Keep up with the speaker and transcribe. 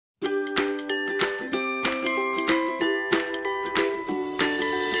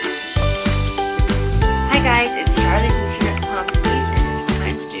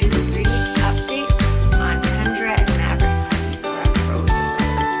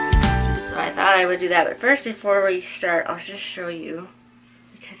I would do that. But first, before we start, I'll just show you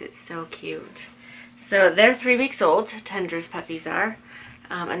because it's so cute. So they're 3 weeks old. Tundra's puppies are.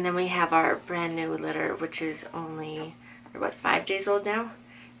 And then we have our brand new litter, which is only, what, 5 days old now?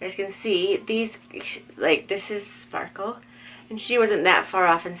 You guys can see these, like, this is Sparkle. And she wasn't that far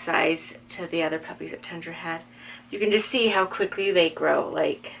off in size to the other puppies that Tundra had. You can just see how quickly they grow.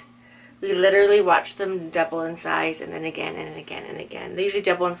 Like, we literally watch them double in size and then again and again and again. They usually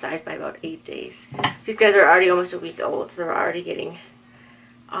double in size by about 8 days. These guys are already almost a week old, so they're already getting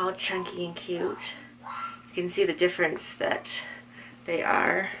all chunky and cute. You can see the difference that they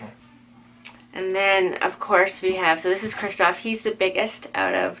are. And then, of course, we have, so this is Kristoff. He's the biggest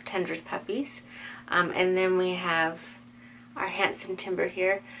out of Tundra's puppies. And then we have our handsome Timber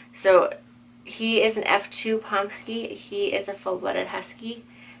here. So he is an F2 Pomsky. He is a full-blooded husky.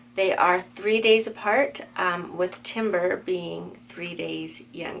 They are 3 days apart, with Timber being 3 days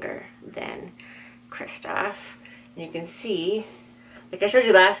younger than Kristoff. And you can see, like I showed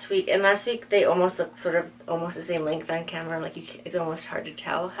you last week, and last week they almost look sort of almost the same length on camera. Like it's almost hard to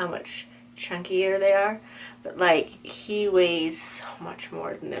tell how much chunkier they are. But like, he weighs so much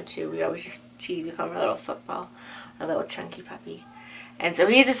more than them too. We always just tease, we call him a little football, a little chunky puppy. And so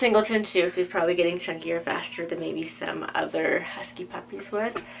he's a singleton too, so he's probably getting chunkier faster than maybe some other husky puppies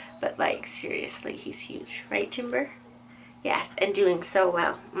would. But like, seriously, he's huge. Right, Timber? Yes, and doing so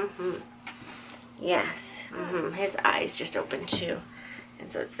well. Yes. His eyes just opened too.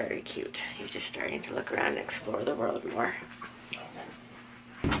 And so it's very cute. He's just starting to look around and explore the world more.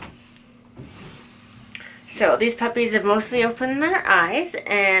 So these puppies have mostly opened their eyes,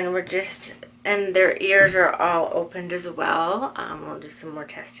 and and their ears are all opened as well. We'll do some more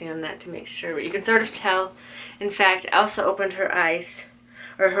testing on that to make sure, but you can sort of tell. In fact, Elsa opened her eyes,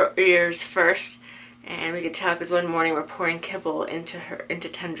 or her ears first, and we could tell because one morning we're pouring kibble into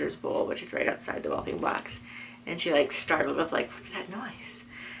Tundra's bowl, which is right outside the whelping box, and she like startled with like, what's that noise?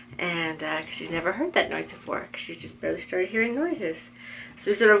 And because she's never heard that noise before, because she's just barely started hearing noises. So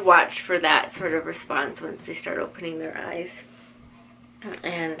we sort of watch for that sort of response once they start opening their eyes.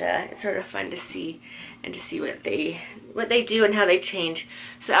 And it's sort of fun to see, and to see what they do and how they change.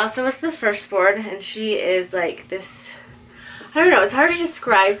 So Elsa was the firstborn, and she is like this, I don't know, it's hard to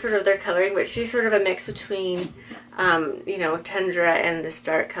describe sort of their coloring, but she's sort of a mix between, you know, Tundra and this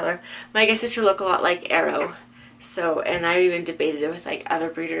dark color. I guess it should look a lot like Arrow. So, and I even debated it with like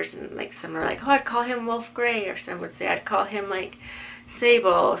other breeders, and like some are like, oh, I'd call him Wolf Gray, or some would say I'd call him like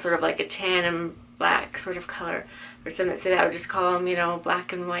Sable, sort of like a tan and black sort of color. Or some that say that I would just call him, you know,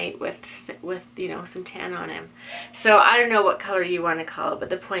 black and white with you know, some tan on him. So I don't know what color you want to call it, but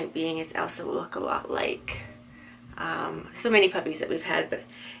the point being is Elsa will look a lot like so many puppies that we've had, but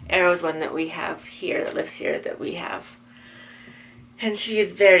Arrow's one that we have here, that lives here, that we have. And she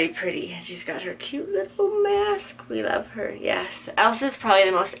is very pretty. She's got her cute little mask. We love her, yes. Elsa's probably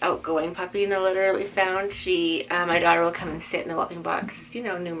the most outgoing puppy in the litter that we found. She, my daughter will come and sit in the whelping box, you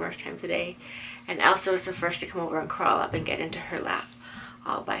know, numerous times a day. And Elsa was the first to come over and crawl up and get into her lap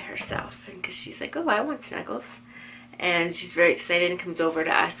all by herself. And because she's like, oh, I want snuggles. And she's very excited and comes over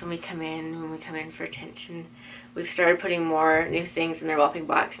to us when we come in for attention. We've started putting more new things in their whelping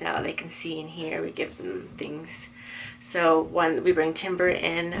box now. They can see and hear. We give them things. So we bring Timber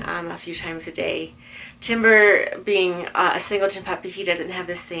in a few times a day. Timber, being a singleton puppy, he doesn't have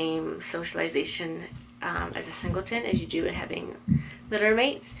the same socialization as a singleton as you do in having litter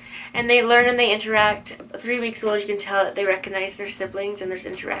mates. And they learn and they interact. 3 weeks old, you can tell that they recognize their siblings and there's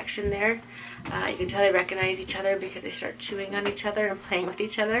interaction there. You can tell they recognize each other because they start chewing on each other and playing with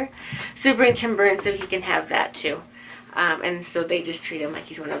each other. So we bring Timber in so he can have that too. And so they just treat him like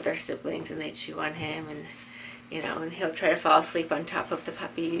he's one of their siblings, and they chew on him, and you know, and he'll try to fall asleep on top of the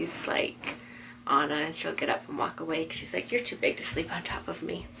puppies, like Anna, and she'll get up and walk away because she's like, you're too big to sleep on top of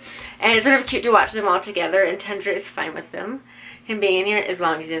me. And it's sort of cute to watch them all together, and Tundra is fine with them. Him being in here, as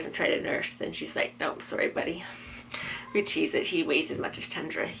long as he doesn't try to nurse, then she's like, nope, sorry buddy. We tease it. He weighs as much as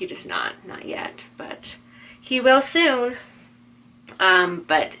Tundra. He does not yet, but he will soon.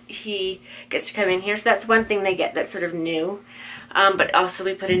 But he gets to come in here, so that's one thing they get that's sort of new. But also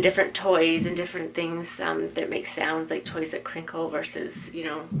we put in different toys and different things that make sounds, like toys that crinkle versus, you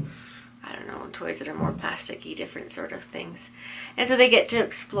know, I don't know, toys that are more plasticky, different sort of things. And so they get to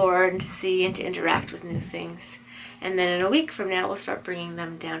explore and to see and to interact with new things. And then in a week from now, we'll start bringing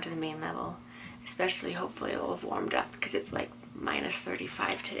them down to the main level. Especially, hopefully, it'll have warmed up because it's like minus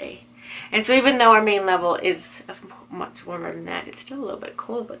 35 today. And so even though our main level is much warmer than that, it's still a little bit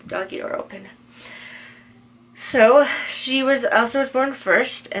cold with the doggy door open. So Elsa was born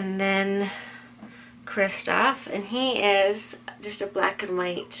first, and then Kristoff, and he is just a black and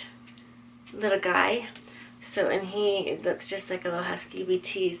white little guy. So, and he looks just like a little husky. We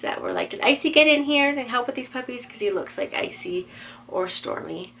tease that we're like, did Icy get in here and help with these puppies? Because he looks like Icy or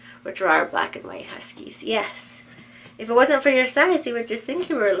Stormy, which are our black and white huskies. Yes. If it wasn't for your size, you would just think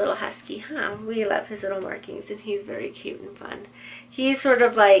you were a little husky, huh? We love his little markings, and he's very cute and fun. He's sort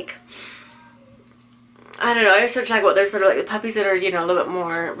of like, I don't know, I was sort of talking about, there's sort of like the puppies that are, you know, a little bit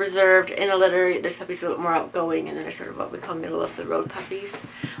more reserved in a litter. There's puppies a little bit more outgoing, and then there's sort of what we call middle of the road puppies,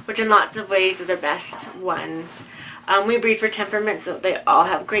 which in lots of ways are the best ones. We breed for temperament, so they all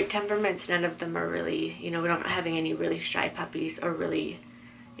have great temperaments. None of them are really, you know, we don't having any really shy puppies or really,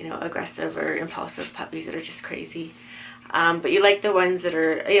 you know, aggressive or impulsive puppies that are just crazy. But you like the ones that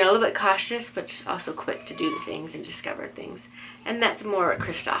are, you know, a little bit cautious, but also quick to do things and discover things. And that's more what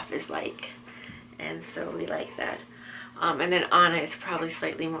Kristoff is like. And so we like that. And then Anna is probably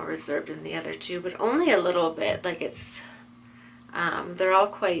slightly more reserved than the other two, but only a little bit. Like it's, they're all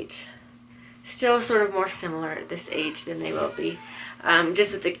quite, still sort of more similar at this age than they will be.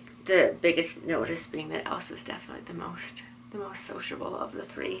 Just with the biggest notice being that Elsa's definitely the most sociable of the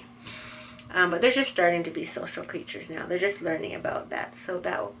three. But they're just starting to be social creatures now. They're just learning about that, so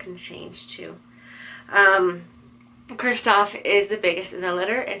that can change too. Kristoff is the biggest in the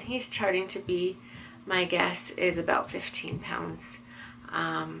litter, and he's charting to be, my guess, is about 15 pounds.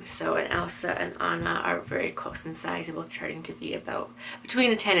 So and Elsa and Anna are very close in size, and both charting to be about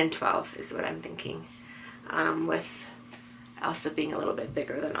between 10 and 12 is what I'm thinking, with Elsa being a little bit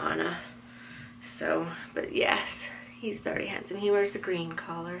bigger than Anna. So, but yes, he's very handsome. He wears a green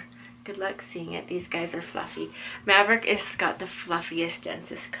collar. Good luck seeing it. These guys are fluffy. Maverick has got the fluffiest,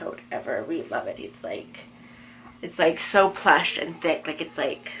 densest coat ever. We love it. It's like so plush and thick. Like it's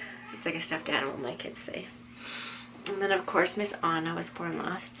like a stuffed animal, my kids say. And then of course Miss Anna was born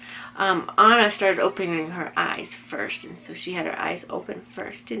last. Anna started opening her eyes first, and so she had her eyes open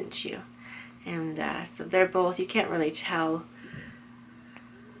first, didn't you? And so they're both, you can't really tell.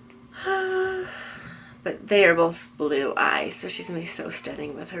 But they are both blue eyes, so she's going to be so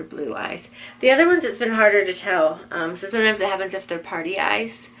stunning with her blue eyes. The other ones, it's been harder to tell. So sometimes it happens if they're party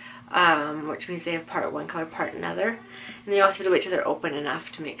eyes, which means they have part one color, part another. And you also have to wait till they're open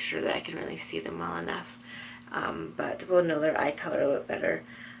enough to make sure that I can really see them well enough. But we'll know their eye color a little bit better.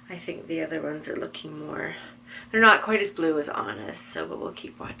 I think the other ones are looking more, they're not quite as blue as Anna's, so but we'll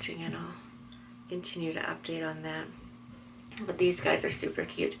keep watching and I'll continue to update on that. But these guys are super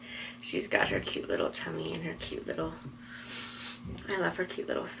cute. She's got her cute little tummy and her cute little, I love her cute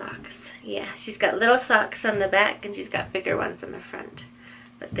little socks. Yeah, she's got little socks on the back and she's got bigger ones on the front.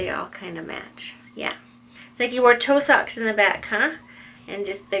 But they all kind of match. Yeah. It's like you wore toe socks in the back, huh? And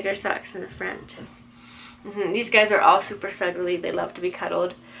just bigger socks in the front. These guys are all super snuggly. They love to be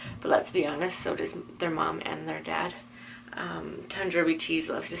cuddled. But let's be honest, so does their mom and their dad. Tundra, we tease,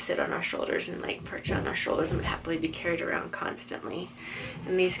 loves to sit on our shoulders and like perch on our shoulders and would happily be carried around constantly.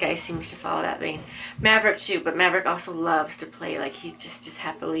 And these guys seem to follow that vein. Maverick too, but Maverick also loves to play. Like he just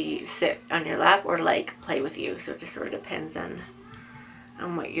happily sit on your lap or like play with you. So it just sort of depends on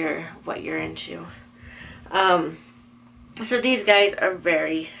what you're into. So these guys are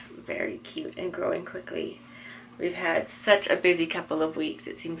very, very cute and growing quickly. We've had such a busy couple of weeks.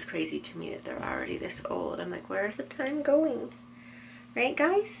 It seems crazy to me that they're already this old. I'm like, where's the time going? Right,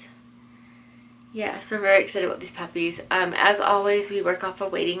 guys? Yeah, so we're very excited about these puppies. As always, we work off a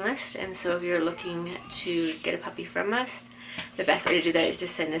waiting list. And so if you're looking to get a puppy from us, the best way to do that is to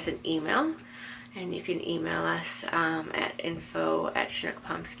send us an email. And you can email us at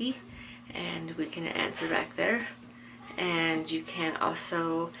info@FTU and we can answer back there. And you can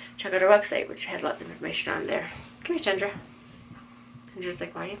also check out our website, which has lots of information on there. Come here, Tundra. Tundra's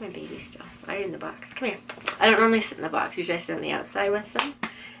like, why do you have my baby still? Why are you in the box? Come here. I don't normally sit in the box. Usually I sit on the outside with them.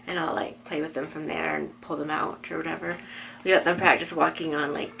 And I'll like play with them from there and pull them out or whatever. We let them practice walking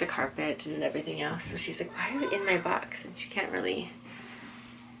on like the carpet and everything else. So she's like, why are you in my box? And she can't really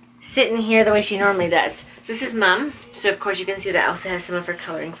sit in here the way she normally does. So this is Mom. So of course you can see that Elsa has some of her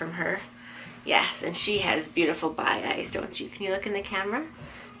coloring from her. Yes, and she has beautiful bi eyes, don't you? Can you look in the camera?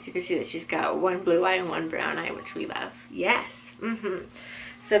 You can see that she's got one blue eye and one brown eye, which we love. Yes.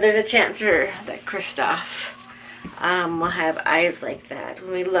 So there's a chance that Kristoff will have eyes like that.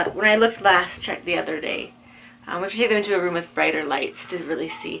 When I looked last, checked the other day, we have to take them into a room with brighter lights to really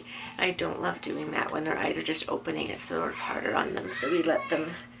see. I don't love doing that when their eyes are just opening. It's sort of harder on them, so we let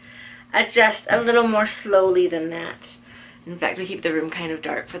them adjust a little more slowly than that. In fact, we keep the room kind of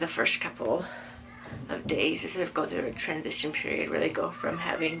dark for the first couple of days as they go through a transition period where they go from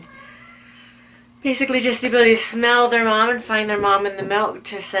having basically just the ability to smell their mom and find their mom in the milk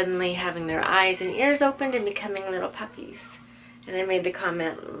to suddenly having their eyes and ears opened and becoming little puppies. And I made the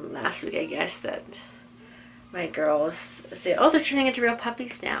comment last week, I guess, that my girls say, oh, they're turning into real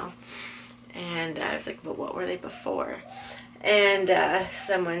puppies now. And I was like, but what were they before? And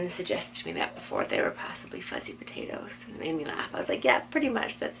someone suggested to me that before they were possibly fuzzy potatoes. And it made me laugh. I was like, yeah, pretty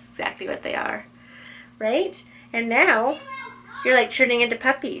much. That's exactly what they are. Right? And now you're like turning into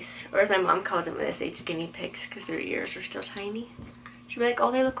puppies. Or as my mom calls them at this age, guinea pigs, because their ears are still tiny. She'll be like, oh,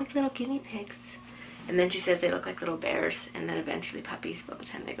 they look like little guinea pigs. And then she says they look like little bears, and then eventually puppies by the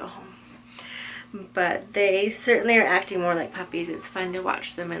time they go home. But they certainly are acting more like puppies. It's fun to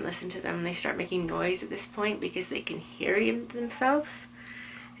watch them and listen to them. They start making noise at this point because they can hear themselves.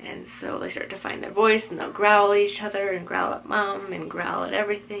 And so they start to find their voice, and they'll growl at each other and growl at mom and growl at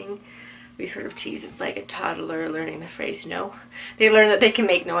everything. We sort of tease it's like a toddler learning the phrase no. They learn that they can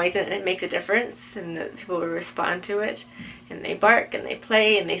make noise and it makes a difference, and that people will respond to it. And they bark and they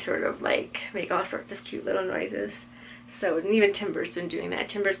play and they sort of like make all sorts of cute little noises. So, and even Timber's been doing that.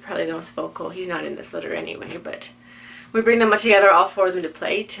 Timber's probably the most vocal. He's not in this litter anyway, but we bring them together, all four of them, to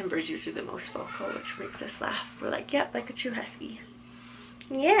play. Timber's usually the most vocal, which makes us laugh. We're like, yep, like a true husky.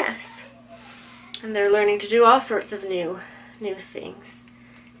 Yes. And they're learning to do all sorts of new things.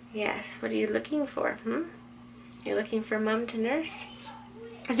 Yes. What are you looking for? You're looking for mom to nurse?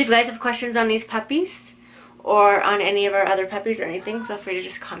 If you guys have questions on these puppies or on any of our other puppies or anything, feel free to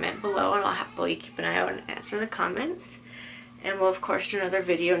just comment below, and I'll happily keep an eye out and answer the comments. And we'll of course do another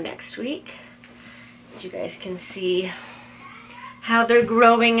video next week, so you guys can see how they're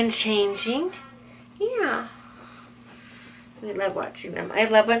growing and changing. Yeah. We love watching them. I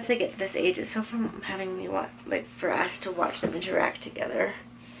love once they get to this age. It's so fun having me watch, like for us to watch them interact together.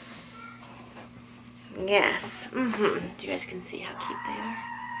 Yes. You guys can see how cute they are.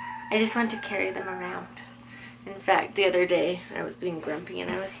 I just want to carry them around. In fact, the other day I was being grumpy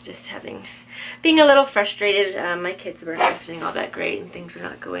and I was just being a little frustrated. My kids weren't listening all that great and things were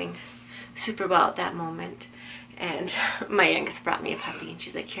not going super well at that moment. And my youngest brought me a puppy and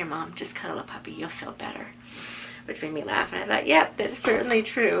she's like, here mom, just cuddle a puppy, you'll feel better. Which made me laugh, and I thought, yep, that's certainly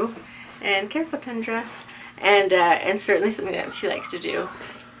true. And careful, Tundra. And certainly something that she likes to do.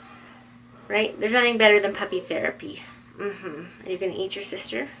 Right? There's nothing better than puppy therapy. Are you going to eat your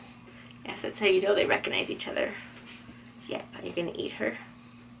sister? Yes, that's how you know they recognize each other. Yep. Are you going to eat her?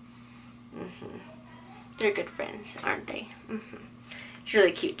 They're good friends, aren't they? It's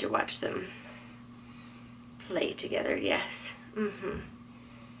really cute to watch them play together. Yes.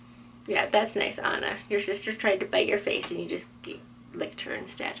 Yeah, that's nice, Anna. Your sister tried to bite your face and you just licked her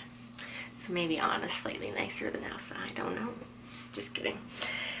instead. So maybe Anna's slightly nicer than Elsa. I don't know. Just kidding.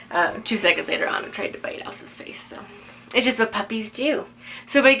 2 seconds later, Anna tried to bite Elsa's face. So it's just what puppies do.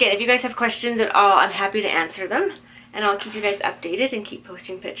 So, but again, if you guys have questions at all, I'm happy to answer them. And I'll keep you guys updated and keep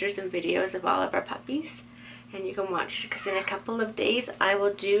posting pictures and videos of all of our puppies. And you can watch, because in a couple of days, I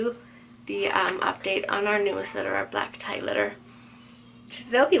will do the update on our newest litter, our black tie litter. Because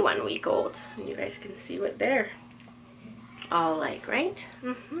they'll be 1 week old, and you guys can see what they're all like, right?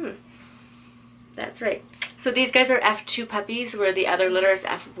 That's right. So these guys are F2 puppies, where the other litter is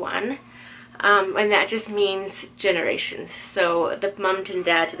F1. And that just means generations. So the mom and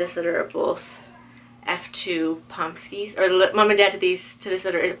dad to this litter are both F2 Pomskies, or mom and dad to this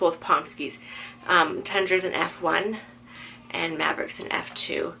litter are both Pomskies. Tundra's an F1, and Maverick's an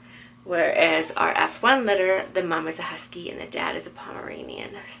F2. Whereas our F1 litter, the mom is a husky and the dad is a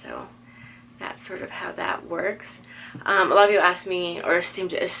Pomeranian. So that's sort of how that works. A lot of you ask me or seem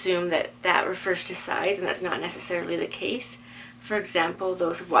to assume that that refers to size, and that's not necessarily the case. For example,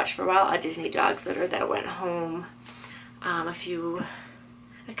 those who've watched for a while, a Disney dog litter that went home a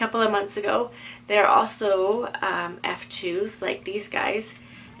couple of months ago, they're also F2s like these guys,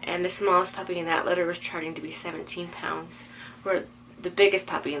 and the smallest puppy in that litter was charting to be 17 pounds, where the biggest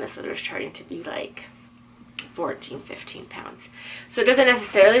puppy in this litter is charting to be like 14, 15 pounds. So it doesn't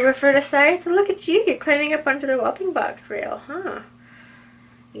necessarily refer to size. And look at you, you're climbing up onto the whelping box rail, huh?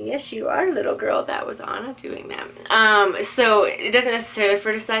 Yes, you are, little girl. That was Anna doing that. So it doesn't necessarily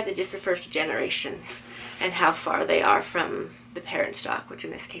refer to size, it just refers to generations and how far they are from the parent stock, which in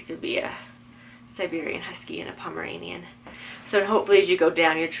this case would be a Siberian Husky and a Pomeranian. So hopefully as you go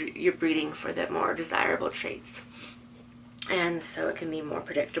down, you're breeding for the more desirable traits. And so it can be more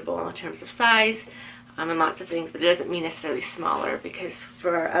predictable in terms of size and lots of things, but it doesn't mean necessarily smaller, because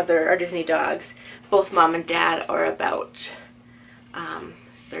for our Disney dogs, both mom and dad are about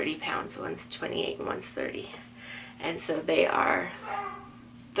 30 pounds. One's 28 and one's 30. And so they are,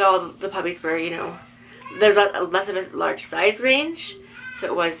 all the puppies were, you know, there's less of a large size range. So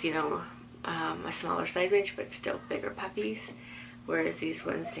it was, you know, a smaller size range, but still bigger puppies. Whereas these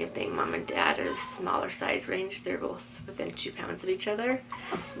ones, same thing, mom and dad are smaller size range. They're both within 2 pounds of each other,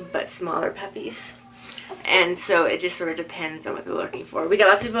 but smaller puppies. And so it just sort of depends on what they're looking for. We got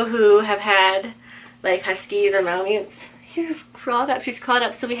lots of people who have had like Huskies or Malamutes. Here, crawled up. She's crawled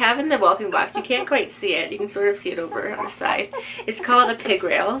up. So we have in the whelping box, you can't quite see it. You can sort of see it over on the side. It's called a pig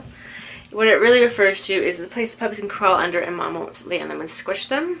rail. What it really refers to is the place the puppies can crawl under and mom won't lay on them and squish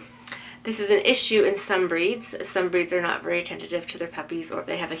them. This is an issue in some breeds. Some breeds are not very attentive to their puppies, or if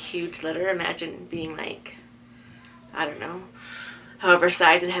they have a huge litter. Imagine being like, I don't know, however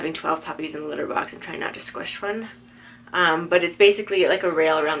size and having 12 puppies in the litter box and trying not to squish one. But it's basically like a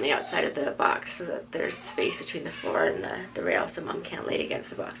rail around the outside of the box so that there's space between the floor and the rail so mom can't lay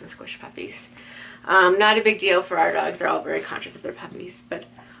against the box and squish puppies. Not a big deal for our dogs. They're all very conscious of their puppies. But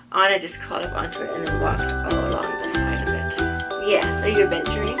Anna just crawled up onto it and then walked all along the side of it. Yes, are you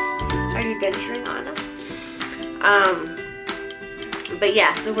adventuring? Are you adventuring, Anna? But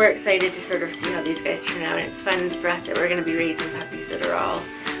yeah, so we're excited to sort of see how these guys turn out. And it's fun for us that we're going to be raising puppies that are all,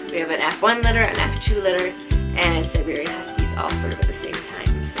 we have an F1 litter, an F2 litter,